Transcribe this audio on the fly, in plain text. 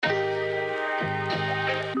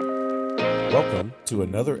Welcome to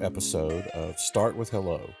another episode of Start with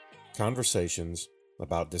Hello, Conversations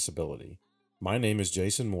about Disability. My name is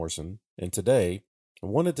Jason Morrison, and today I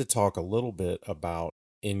wanted to talk a little bit about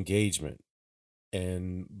engagement.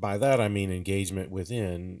 And by that, I mean engagement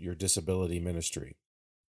within your disability ministry.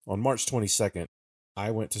 On March 22nd,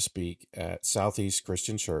 I went to speak at Southeast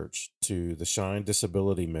Christian Church to the Shine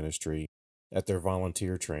Disability Ministry at their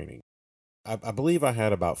volunteer training. I believe I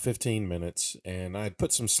had about 15 minutes and I'd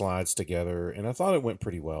put some slides together and I thought it went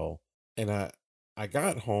pretty well. And I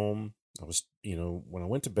got home, when I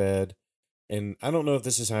went to bed, and I don't know if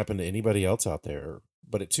this has happened to anybody else out there,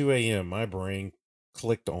 but at 2 a.m., my brain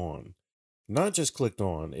clicked on. Not just clicked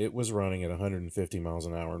on, it was running at 150 miles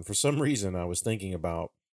an hour. And for some reason, I was thinking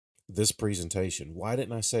about this presentation. Why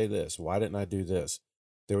didn't I say this? Why didn't I do this?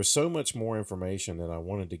 There was so much more information that I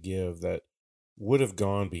wanted to give that would have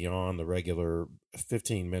gone beyond the regular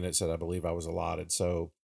 15 minutes that I believe I was allotted.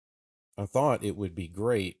 So I thought it would be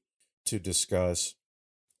great to discuss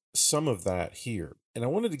some of that here. And I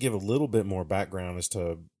wanted to give a little bit more background as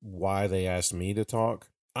to why they asked me to talk.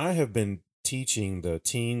 I have been teaching the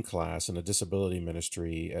teen class in the disability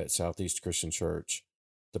ministry at Southeast Christian Church,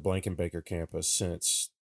 the Blankenbaker campus, since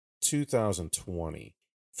 2020.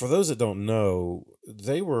 For those that don't know,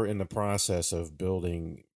 they were in the process of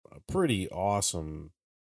building a pretty awesome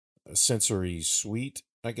sensory suite,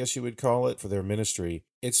 I guess you would call it, for their ministry.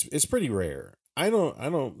 It's pretty rare. I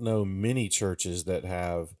don't know many churches that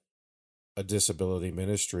have a disability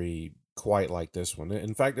ministry quite like this one.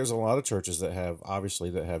 In fact, there's a lot of churches that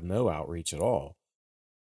have no outreach at all.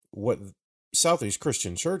 What Southeast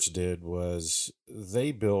Christian Church did was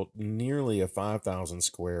they built nearly a 5,000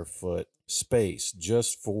 square foot space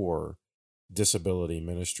just for disability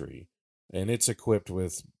ministry. And it's equipped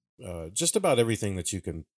with just about everything that you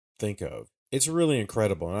can think of. It's really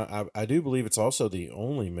incredible. And I do believe it's also the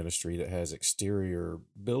only ministry that has exterior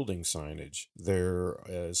building signage. There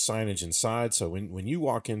is signage inside. So when you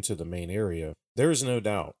walk into the main area, there is no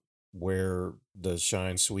doubt where the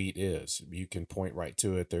Shine Suite is. You can point right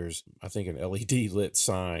to it. There's, I think, an LED lit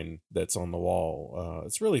sign that's on the wall.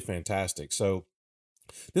 It's really fantastic. So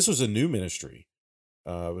this was a new ministry.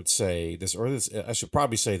 I would say this, or this, I should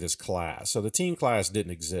probably say this class. So the teen class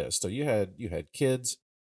didn't exist. So you had kids,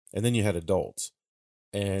 and then you had adults.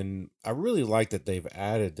 And I really like that they've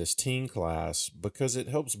added this teen class because it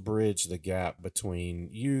helps bridge the gap between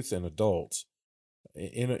youth and adults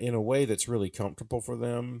in a way that's really comfortable for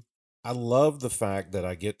them. I love the fact that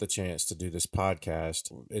I get the chance to do this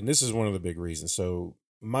podcast, and this is one of the big reasons. So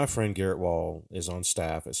my friend Garrett Wall is on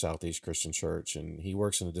staff at Southeast Christian Church, and he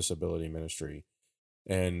works in the disability ministry.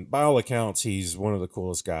 And by all accounts, he's one of the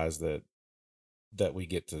coolest guys that we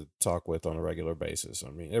get to talk with on a regular basis. I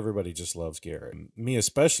mean, everybody just loves Garrett. Me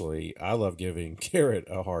especially, I love giving Garrett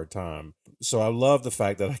a hard time. So I love the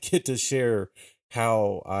fact that I get to share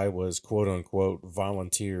how I was, quote unquote,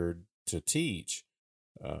 volunteered to teach.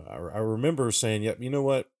 I remember saying, yep, you know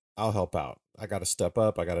what? I'll help out. I got to step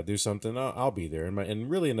up. I got to do something. I'll be there. And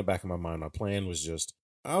really in the back of my mind, my plan was just,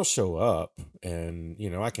 I'll show up and,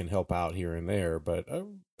 I can help out here and there, but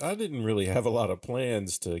I didn't really have a lot of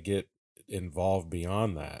plans to get involved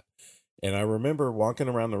beyond that. And I remember walking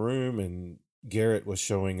around the room and Garrett was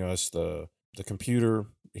showing us the computer.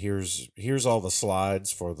 Here's all the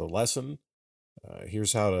slides for the lesson.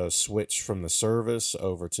 Here's how to switch from the service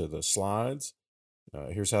over to the slides.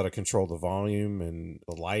 Here's how to control the volume and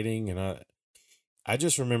the lighting. And I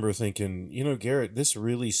just remember thinking, Garrett, this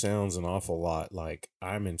really sounds an awful lot like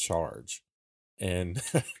I'm in charge. And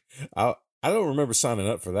I don't remember signing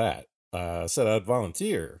up for that. I said I'd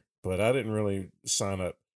volunteer, but I didn't really sign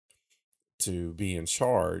up to be in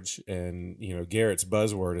charge. And, Garrett's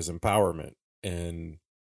buzzword is empowerment. And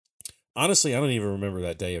honestly, I don't even remember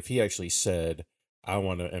that day if he actually said, I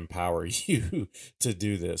want to empower you to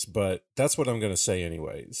do this, but that's what I'm going to say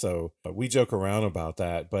anyway. So we joke around about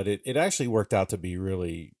that, but it actually worked out to be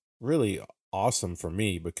really, really awesome for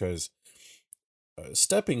me because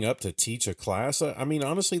stepping up to teach a class, I mean,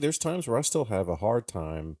 honestly, there's times where I still have a hard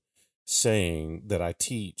time saying that I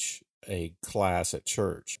teach a class at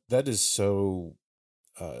church. That is so,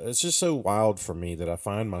 it's just so wild for me that I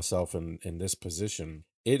find myself in this position.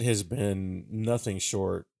 It has been nothing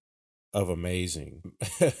short of amazing.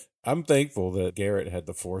 I'm thankful that Garrett had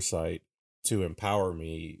the foresight to empower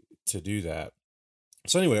me to do that.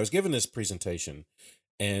 So anyway, I was given this presentation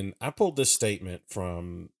and I pulled this statement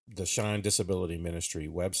from the Shine Disability Ministry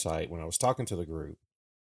website when I was talking to the group.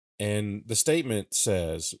 And the statement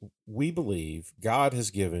says, we believe God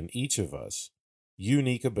has given each of us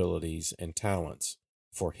unique abilities and talents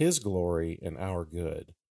for his glory and our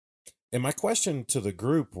good. And my question to the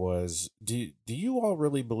group was, do you all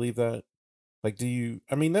really believe that? Like,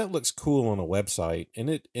 I mean, that looks cool on a website, and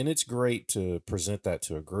it's great to present that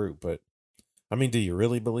to a group, but I mean, do you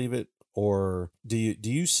really believe it? Or do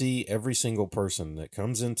you see every single person that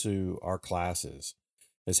comes into our classes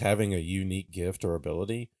as having a unique gift or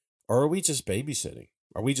ability? Or are we just babysitting?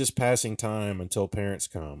 Are we just passing time until parents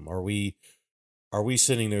come? Are we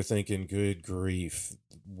sitting there thinking, good grief,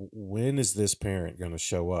 when is this parent going to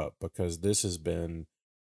show up? Because this has been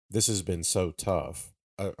so tough.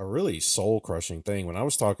 A really soul crushing thing. When I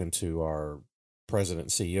was talking to our president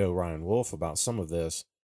and CEO, Ryan Wolf, about some of this,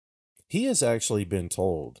 he has actually been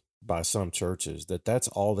told by some churches that that's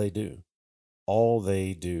all they do. All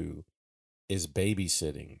they do is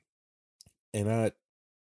babysitting. And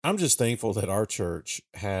I'm just thankful that our church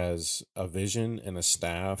has a vision and a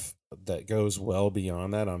staff that goes well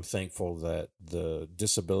beyond that. I'm thankful that the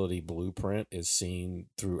disability blueprint is seen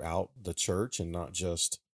throughout the church and not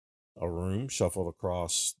just a room shuffled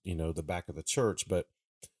across, the back of the church. But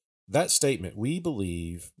that statement, we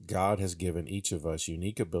believe God has given each of us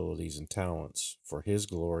unique abilities and talents for his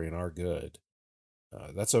glory and our good.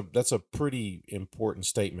 That's a pretty important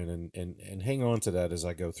statement, and hang on to that as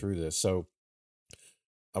I go through this. So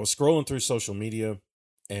I was scrolling through social media,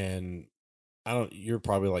 and you're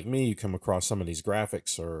probably like me, you come across some of these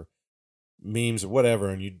graphics or memes or whatever,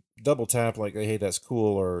 and you double tap like, hey, that's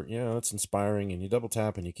cool, or yeah, that's inspiring, and you double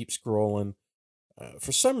tap and you keep scrolling.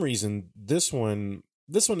 For some reason, this one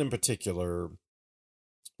in particular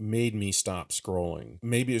made me stop scrolling.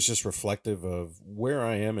 Maybe it's just reflective of where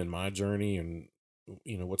I am in my journey and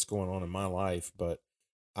what's going on in my life, but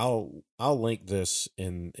I'll link this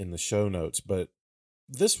in the show notes. But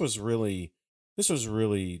this was really this was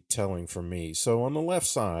really telling for me. So on the left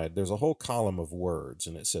side, there's a whole column of words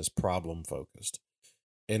and it says problem focused.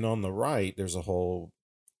 And on the right, there's a whole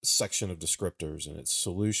section of descriptors and it's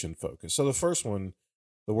solution focused. So the first one,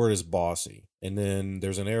 the word is bossy. And then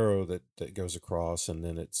there's an arrow that goes across, and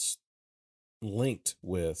then it's linked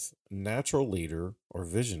with natural leader or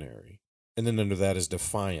visionary. And then under that is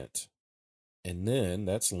defiant. And then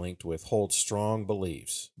that's linked with hold strong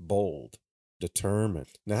beliefs, bold,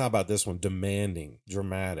 determined. Now, how about this one? Demanding,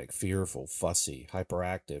 dramatic, fearful, fussy,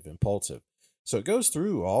 hyperactive, impulsive. So it goes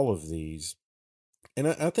through all of these. And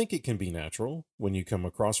I think it can be natural when you come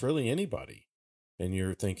across really anybody and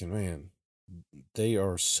you're thinking, man, they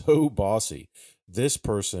are so bossy. This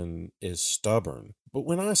person is stubborn. But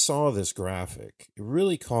when I saw this graphic, it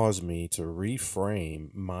really caused me to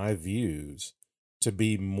reframe my views to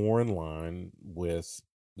be more in line with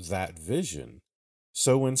that vision.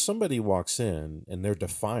 So when somebody walks in and they're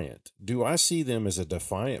defiant, do I see them as a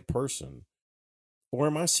defiant person, or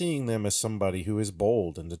am I seeing them as somebody who is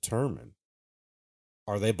bold and determined?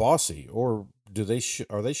 Are they bossy, or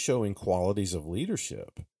are they showing qualities of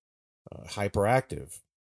leadership? Hyperactive.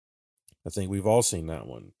 I think we've all seen that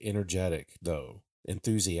one. Energetic, though,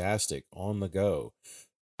 enthusiastic, on the go.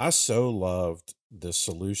 I so loved the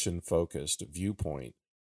solution focused viewpoint.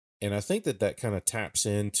 And I think that kind of taps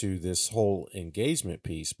into this whole engagement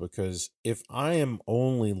piece, because if I am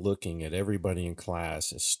only looking at everybody in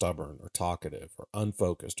class as stubborn or talkative or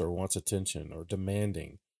unfocused or wants attention or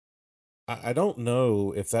demanding, I don't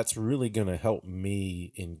know if that's really going to help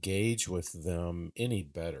me engage with them any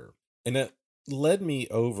better. And that led me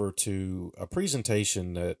over to a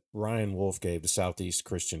presentation that Ryan Wolf gave to Southeast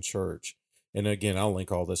Christian Church. And again, I'll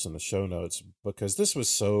link all this in the show notes because this was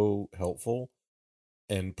so helpful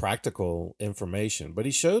and practical information. But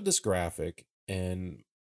he showed this graphic, and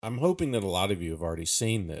I'm hoping that a lot of you have already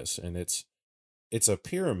seen this. And it's a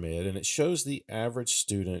pyramid, and it shows the average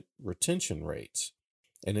student retention rates.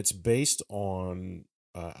 And it's based on,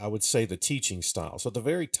 I would say, the teaching style. So at the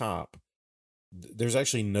very top, there's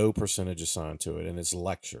actually no percentage assigned to it, and it's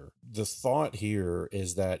lecture. The thought here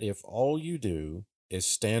is that if all you do is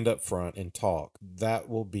stand up front and talk, that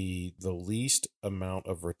will be the least amount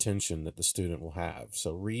of retention that the student will have.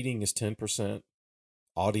 So reading is 10%,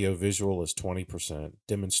 audio visual is 20%,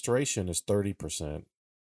 demonstration is 30%,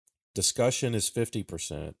 discussion is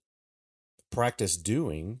 50%, practice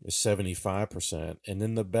doing is 75%, and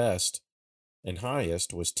then the best and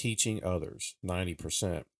highest was teaching others,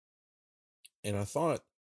 90%. And I thought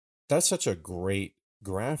that's such a great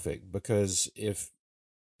graphic, because if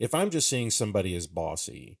I'm just seeing somebody as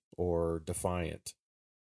bossy or defiant,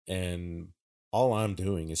 and all I'm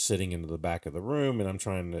doing is sitting into the back of the room and I'm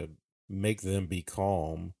trying to make them be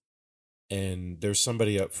calm, and there's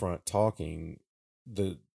somebody up front talking,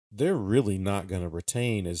 they're really not going to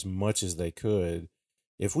retain as much as they could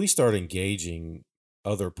if we start engaging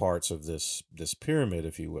other parts of this pyramid,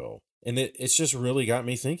 if you will. And it's just really got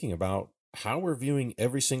me thinking about how we're viewing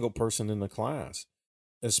every single person in the class,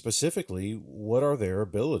 and specifically, what are their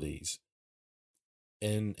abilities?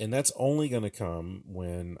 And that's only going to come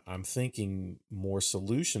when I'm thinking more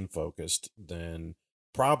solution focused than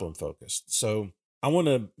problem focused. So I want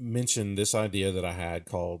to mention this idea that I had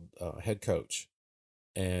called head coach,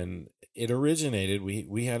 and it originated.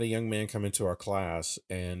 We had a young man come into our class,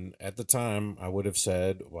 and at the time I would have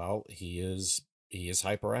said, well, he is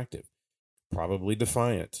hyperactive, probably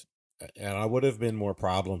defiant. And I would have been more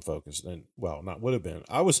problem focused than, well, not would have been.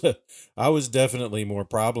 I was definitely more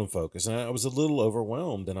problem focused, and I was a little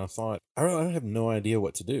overwhelmed. And I thought, I have no idea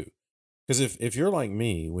what to do. Because if you're like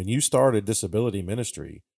me, when you started disability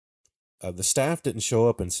ministry, the staff didn't show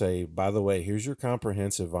up and say, by the way, here's your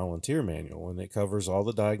comprehensive volunteer manual, and it covers all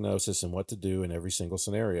the diagnosis and what to do in every single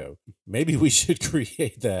scenario. Maybe we should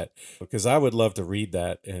create that, because I would love to read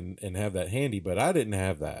that and have that handy, but I didn't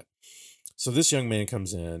have that. So this young man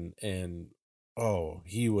comes in, and oh,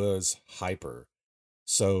 he was hyper.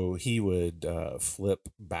 So he would flip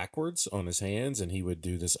backwards on his hands, and he would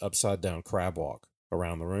do this upside down crab walk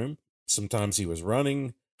around the room. Sometimes he was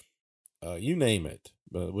running, you name it.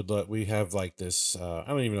 But we have like this, I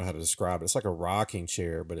don't even know how to describe it. It's like a rocking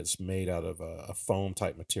chair, but it's made out of a foam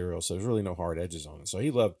type material. So there's really no hard edges on it. So he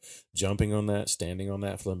loved jumping on that, standing on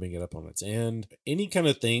that, flipping it up on its end. Any kind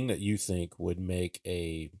of thing that you think would make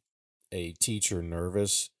a teacher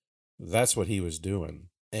nervous, that's what he was doing.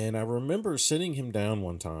 And I remember sitting him down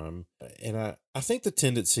one time, and I think the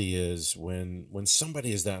tendency is when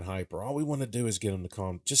somebody is that hyper, all we want to do is get them to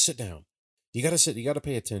calm. Just sit down. You got to sit. You got to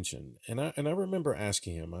pay attention. And I remember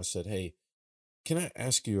asking him. I said, "Hey, can I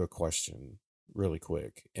ask you a question really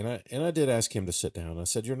quick?" And I did ask him to sit down. I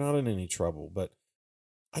said, "You're not in any trouble, but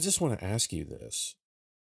I just want to ask you this: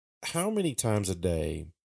 how many times a day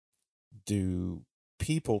do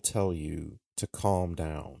people tell you to calm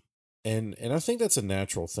down?" And I think that's a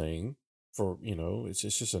natural thing for, it's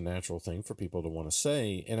just a natural thing for people to want to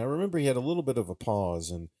say. And I remember he had a little bit of a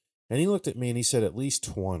pause, and he looked at me and he said at least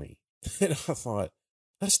 20. And I thought,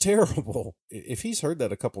 that's terrible. If he's heard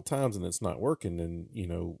that a couple times and it's not working, then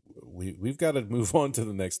we've got to move on to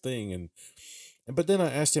the next thing. But then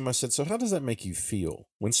I asked him, I said, so how does that make you feel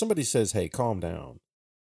when somebody says, hey, calm down?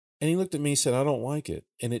 And he looked at me and said, I don't like it.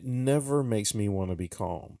 And it never makes me want to be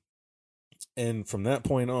calm. And from that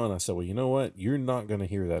point on, I said, well, you know what? You're not going to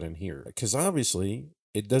hear that in here, because obviously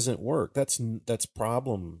it doesn't work. That's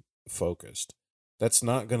problem focused. That's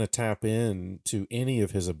not going to tap into any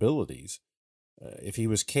of his abilities. If he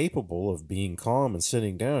was capable of being calm and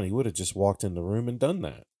sitting down, he would have just walked in the room and done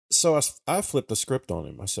that. So I flipped the script on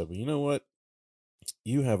him. I said, well, you know what?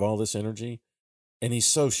 You have all this energy, and he's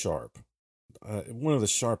so sharp. One of the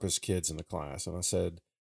sharpest kids in the class. And I said,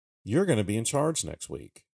 you're going to be in charge next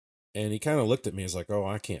week. And he kind of looked at me as like, oh,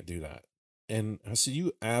 I can't do that. And I said,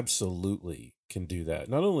 you absolutely can do that.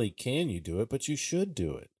 Not only can you do it, but you should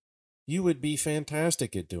do it. You would be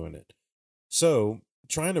fantastic at doing it. So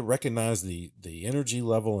trying to recognize the energy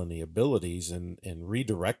level and the abilities, and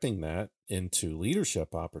redirecting that into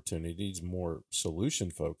leadership opportunities, more solution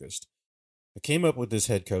focused, I came up with this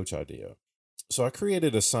head coach idea. So I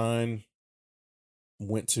created a sign,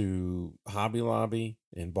 went to Hobby Lobby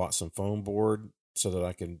and bought some foam board so that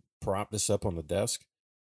I can prop this up on the desk,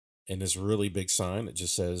 and this really big sign that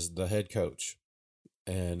just says the head coach.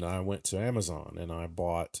 And I went to Amazon and I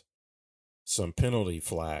bought some penalty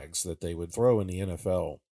flags that they would throw in the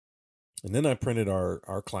NFL. And then I printed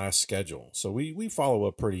our class schedule. So we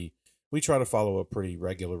try to follow a pretty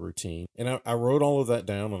regular routine. And I wrote all of that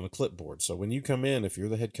down on a clipboard. So when you come in, if you're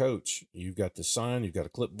the head coach, you've got the sign, you've got a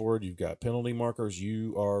clipboard, you've got penalty markers,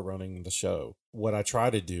 you are running the show. What I try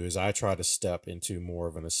to do is I try to step into more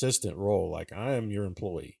of an assistant role, like I am your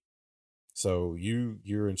employee. So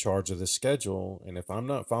you're in charge of the schedule, and if I'm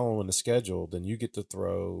not following the schedule, then you get to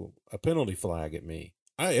throw a penalty flag at me.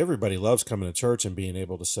 Everybody loves coming to church and being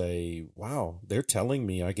able to say, wow, they're telling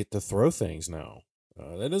me I get to throw things now.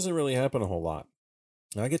 That doesn't really happen a whole lot.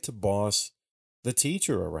 I get to boss the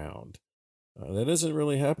teacher around. That doesn't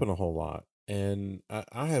really happen a whole lot. And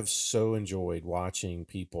I have so enjoyed watching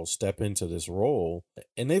people step into this role,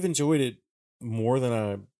 and they've enjoyed it more than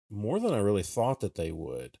I really thought that they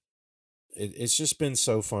would. It's just been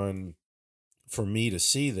so fun for me to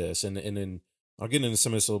see this, and then I'll get into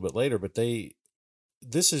some of this a little bit later, but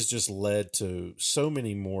this has just led to so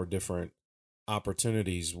many more different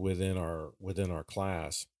opportunities within our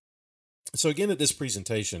class. So again, at this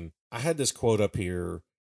presentation, I had this quote up here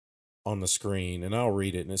on the screen, and I'll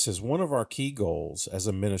read it. And it says, one of our key goals as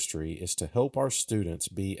a ministry is to help our students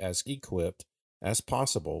be as equipped as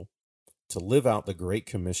possible to live out the Great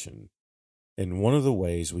Commission. And one of the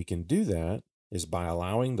ways we can do that is by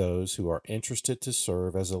allowing those who are interested to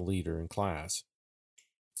serve as a leader in class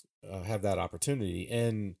have that opportunity.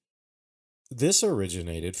 And this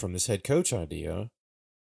originated from this head coach idea.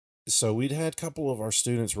 So we'd had a couple of our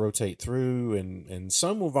students rotate through, and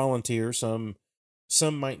some will volunteer, some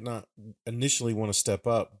might not initially want to step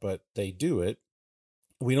up, but they do it.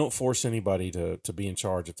 We don't force anybody to be in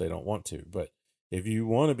charge if they don't want to, but if you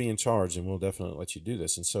want to be in charge, then we'll definitely let you do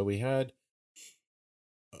this. And so we had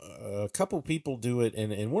a couple people do it,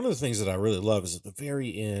 and one of the things that I really love is at the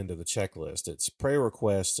very end of the checklist, it's prayer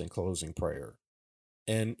requests and closing prayer.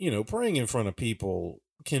 And, praying in front of people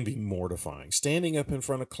can be mortifying. Standing up in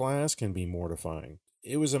front of class can be mortifying.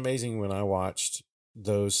 It was amazing when I watched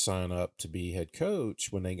those sign up to be head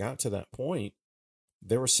coach. When they got to that point,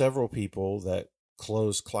 there were several people that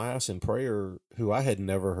closed class in prayer who I had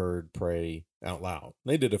never heard pray out loud.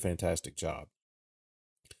 They did a fantastic job.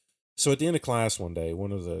 So at the end of class one day,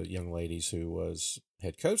 one of the young ladies who was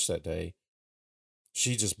head coach that day,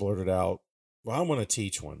 she just blurted out, "Well, I want to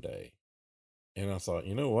teach one day." And I thought,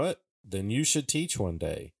 you know what? Then you should teach one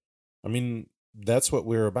day. I mean, that's what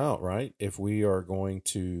we're about, right? If we are going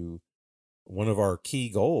to, one of our key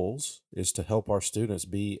goals is to help our students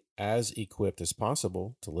be as equipped as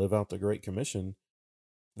possible to live out the Great Commission,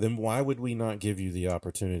 then why would we not give you the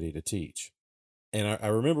opportunity to teach? And I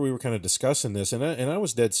remember we were kind of discussing this, and I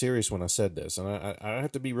was dead serious when I said this. And I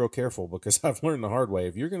have to be real careful because I've learned the hard way.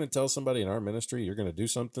 If you're going to tell somebody in our ministry you're going to do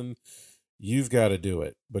something, you've got to do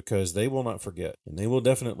it, because they will not forget, and they will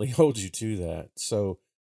definitely hold you to that. So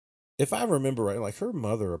if I remember right, like her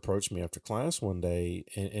mother approached me after class one day,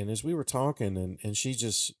 and as we were talking, and she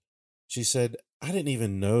said, "I didn't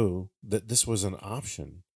even know that this was an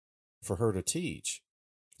option for her to teach."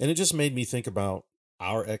 And it just made me think about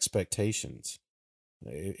our expectations.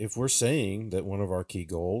 If we're saying that one of our key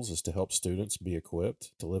goals is to help students be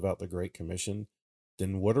equipped to live out the Great Commission,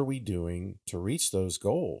 then what are we doing to reach those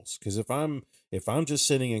goals? Because if I'm just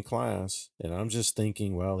sitting in class and I'm just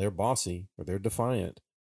thinking, well, they're bossy or they're defiant,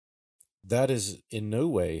 that is in no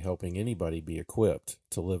way helping anybody be equipped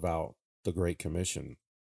to live out the Great Commission.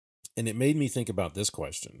 And it made me think about this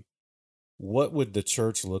question: what would the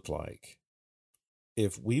church look like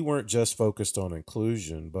if we weren't just focused on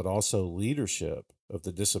inclusion, but also leadership of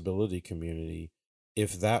the disability community,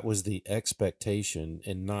 if that was the expectation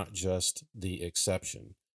and not just the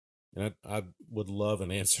exception? And I would love an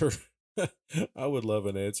answer. I would love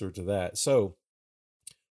an answer to that. So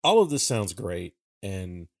all of this sounds great,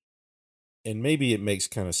 and maybe it makes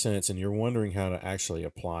kind of sense, and you're wondering how to actually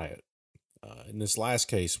apply it. In this last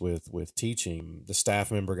case with teaching, the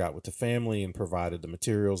staff member got with the family and provided the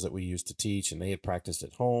materials that we used to teach, and they had practiced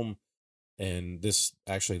at home. And this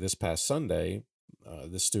past Sunday,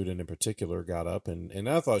 this student in particular got up, and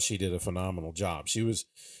I thought she did a phenomenal job. She was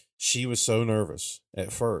so nervous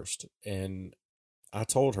at first, and I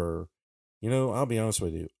told her, I'll be honest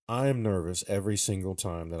with you, I am nervous every single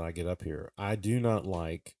time that I get up here. I do not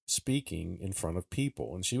like speaking in front of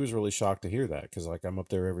people. And she was really shocked to hear that, because like, I'm up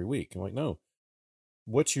there every week. I'm like, no,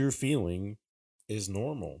 what you're feeling is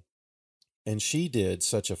normal. And she did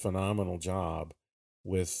such a phenomenal job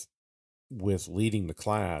with leading the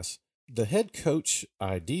class. The head coach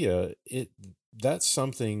idea, that's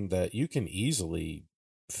something that you can easily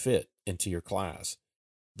fit into your class.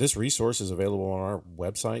 This resource is available on our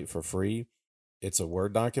website for free. It's a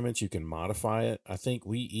Word document. You can modify it. I think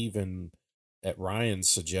we even, at Ryan's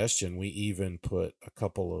suggestion, we even put a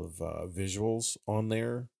couple of visuals on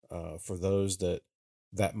there for those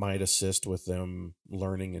that might assist with them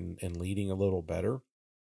learning and leading a little better.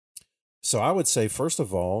 So I would say, first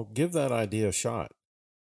of all, give that idea a shot.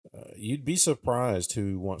 You'd be surprised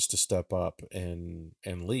who wants to step up and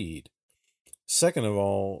lead. Second of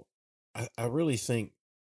all, I really think,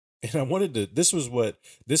 and I wanted to, this is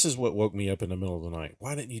what woke me up in the middle of the night.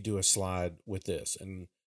 Why didn't you do a slide with this? And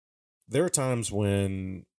there are times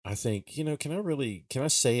when I think, can I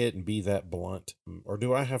say it and be that blunt? Or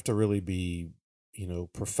do I have to really be,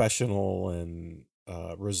 professional and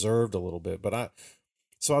reserved a little bit?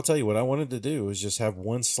 So I'll tell you what I wanted to do is just have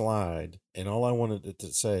one slide, and all I wanted it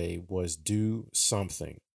to say was do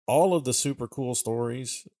something. All of the super cool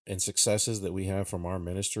stories and successes that we have from our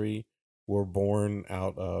ministry were born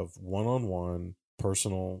out of one-on-one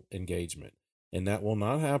personal engagement. And that will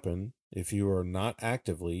not happen if you are not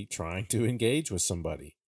actively trying to engage with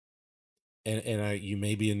somebody. And you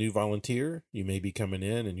may be a new volunteer, you may be coming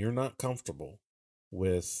in and you're not comfortable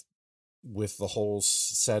with the whole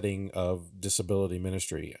setting of disability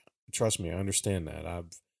ministry. Trust me, I understand that.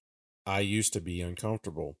 I used to be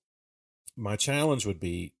uncomfortable. My challenge would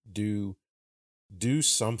be do do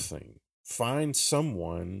something. Find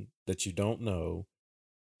someone that you don't know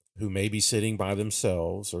who may be sitting by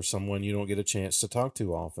themselves or someone you don't get a chance to talk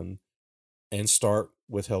to often and start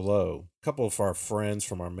with hello. A couple of our friends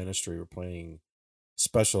from our ministry were playing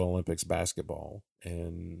Special Olympics basketball,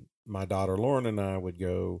 and my daughter Lauren and I would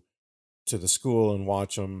go to the school and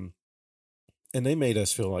watch them, and they made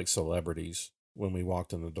us feel like celebrities when we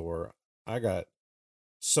walked in the door. I got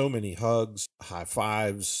so many hugs, high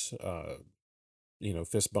fives,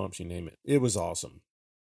 fist bumps, you name it. It was awesome.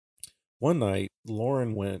 One night,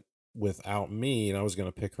 Lauren went without me, and I was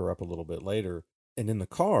going to pick her up a little bit later. And in the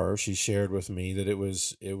car, she shared with me that it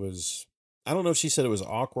was, I don't know if she said it was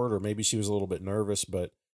awkward or maybe she was a little bit nervous,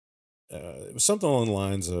 but it was something along the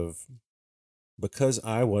lines of, because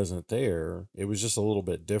I wasn't there, it was just a little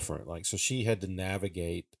bit different. Like, so she had to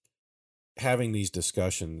navigate having these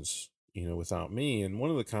discussions, without me. And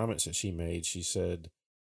one of the comments that she made, she said,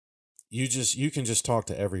 you can just talk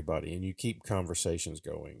to everybody and you keep conversations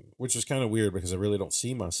going, which is kind of weird because I really don't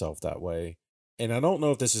see myself that way. And I don't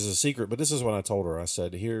know if this is a secret, but this is what I told her. I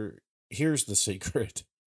said, here's the secret.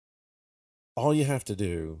 All you have to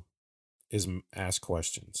do is ask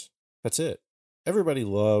questions. That's it. Everybody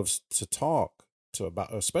loves to talk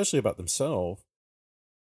especially about themselves,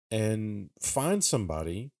 and find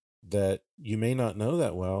somebody that you may not know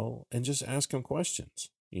that well and just ask them questions,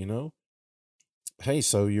 Hey,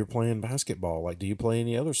 so you're playing basketball. Like, do you play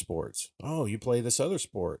any other sports? Oh, you play this other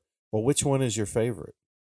sport. Well, which one is your favorite?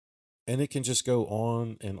 And it can just go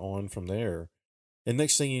on and on from there. And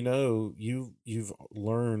next thing you know, you've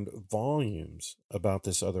learned volumes about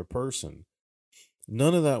this other person.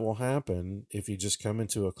 None of that will happen if you just come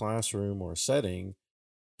into a classroom or a setting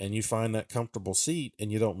and you find that comfortable seat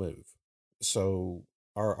and you don't move. So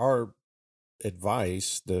our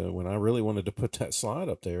advice, when I really wanted to put that slide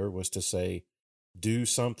up there, was to say, do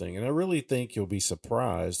something. And I really think you'll be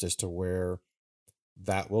surprised as to where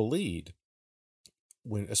that will lead,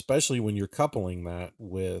 especially when you're coupling that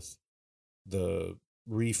with the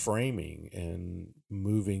reframing and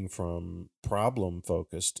moving from problem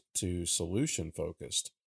focused to solution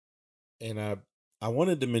focused. And I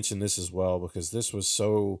wanted to mention this as well because this was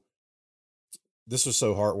so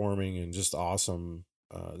heartwarming and just awesome.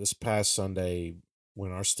 This past Sunday,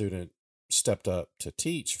 when our student stepped up to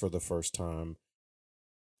teach for the first time,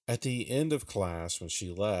 at the end of class, when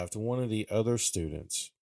she left, one of the other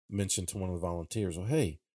students mentioned to one of the volunteers, "Well,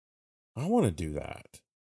 hey, I want to do that."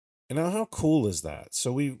 And now, how cool is that?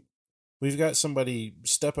 So we've got somebody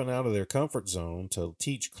stepping out of their comfort zone to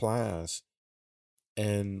teach class,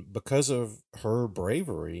 and because of her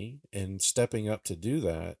bravery and stepping up to do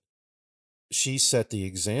that, she set the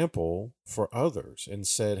example for others and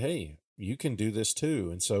said, "Hey, you can do this too."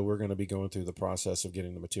 And so we're going to be going through the process of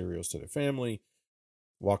getting the materials to their family,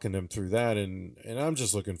 walking them through that, and I'm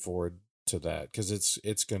just looking forward to that because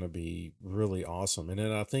it's going to be really awesome. And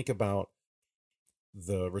then I think about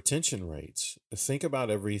the retention rates. Think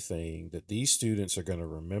about everything that these students are going to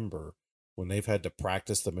remember when they've had to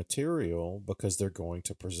practice the material because they're going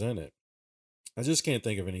to present it. I just can't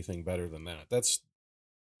think of anything better than that.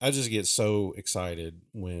 I just get so excited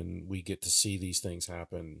when we get to see these things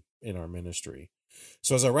happen in our ministry.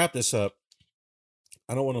 So as I wrap this up,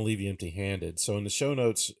 I don't want to leave you empty handed. So in the show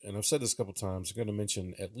notes, and I've said this a couple times, I'm going to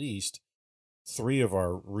mention at least 3 of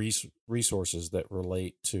our resources that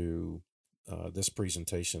relate to this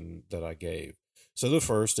presentation that I gave. So the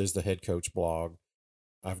first is the Head Coach blog.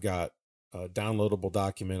 I've got a downloadable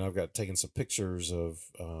document. I've got taken some pictures of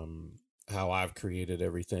how I've created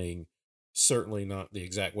everything. Certainly not the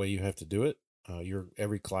exact way you have to do it.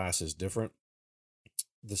 Every class is different.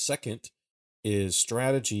 The second is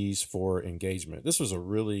strategies for engagement. This was a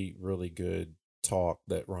really, really good talk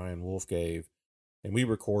that Ryan Wolf gave, and we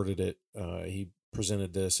recorded it. He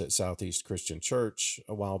presented this at Southeast Christian Church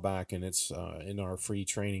a while back, and it's in our free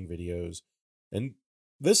training videos. And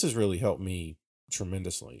this has really helped me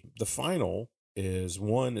tremendously. The final is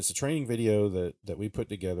it's a training video that we put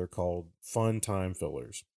together called Fun Time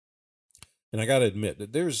Fillers. And I got to admit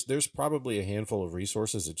that there's probably a handful of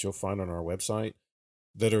resources that you'll find on our website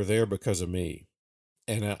that are there because of me.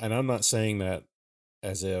 And I'm not saying that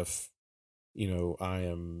as if, I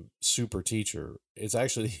am super teacher. It's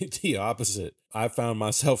actually the opposite. I found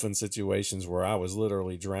myself in situations where I was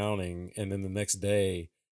literally drowning. And then the next day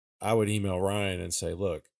I would email Ryan and say,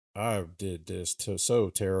 "Look, I did this so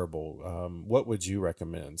terrible. What would you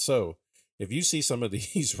recommend?" So if you see some of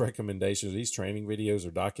these recommendations, these training videos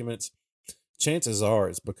or documents, chances are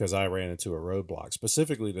it's because I ran into a roadblock.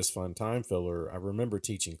 Specifically, this Fun Time Filler. I remember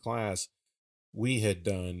teaching class. We had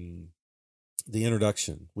done the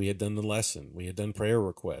introduction. We had done the lesson. We had done prayer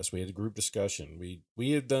requests. We had a group discussion.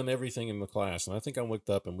 We had done everything in the class. And I think I looked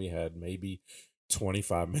up and we had maybe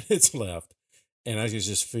 25 minutes left. And I could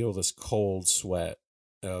just feel this cold sweat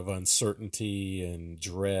of uncertainty and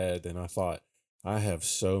dread. And I thought, I have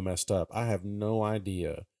so messed up. I have no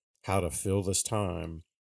idea how to fill this time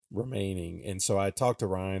remaining. And so I talked to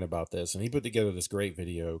Ryan about this, and he put together this great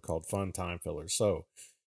video called Fun Time Fillers. So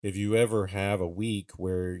if you ever have a week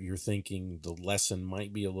where you're thinking the lesson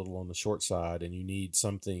might be a little on the short side and you need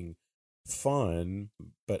something fun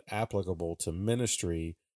but applicable to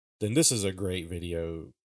ministry, then this is a great video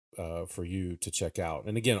for you to check out.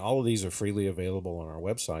 And again, all of these are freely available on our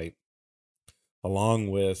website, along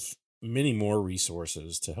with many more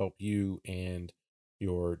resources to help you and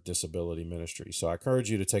your disability ministry. So I encourage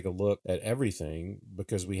you to take a look at everything,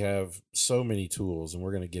 because we have so many tools, and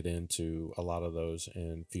we're going to get into a lot of those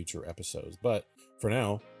in future episodes. But for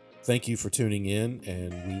now, thank you for tuning in,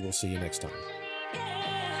 and we will see you next time.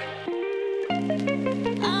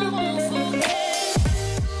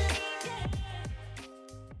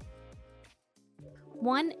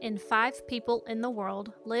 1 in 5 people in the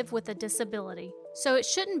world live with a disability, so it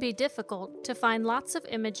shouldn't be difficult to find lots of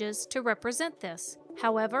images to represent this.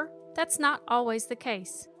 However, that's not always the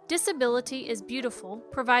case. Disability is Beautiful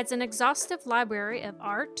provides an exhaustive library of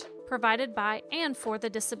art provided by and for the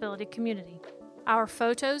disability community. Our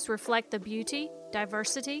photos reflect the beauty,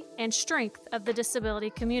 diversity, and strength of the disability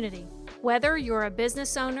community. Whether you're a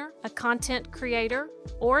business owner, a content creator,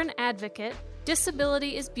 or an advocate,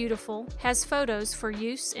 Disability is Beautiful has photos for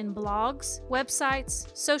use in blogs,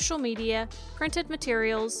 websites, social media, printed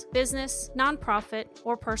materials, business, nonprofit,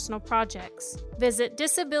 or personal projects. Visit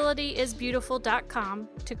disabilityisbeautiful.com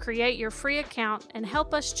to create your free account and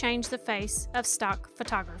help us change the face of stock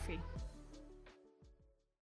photography.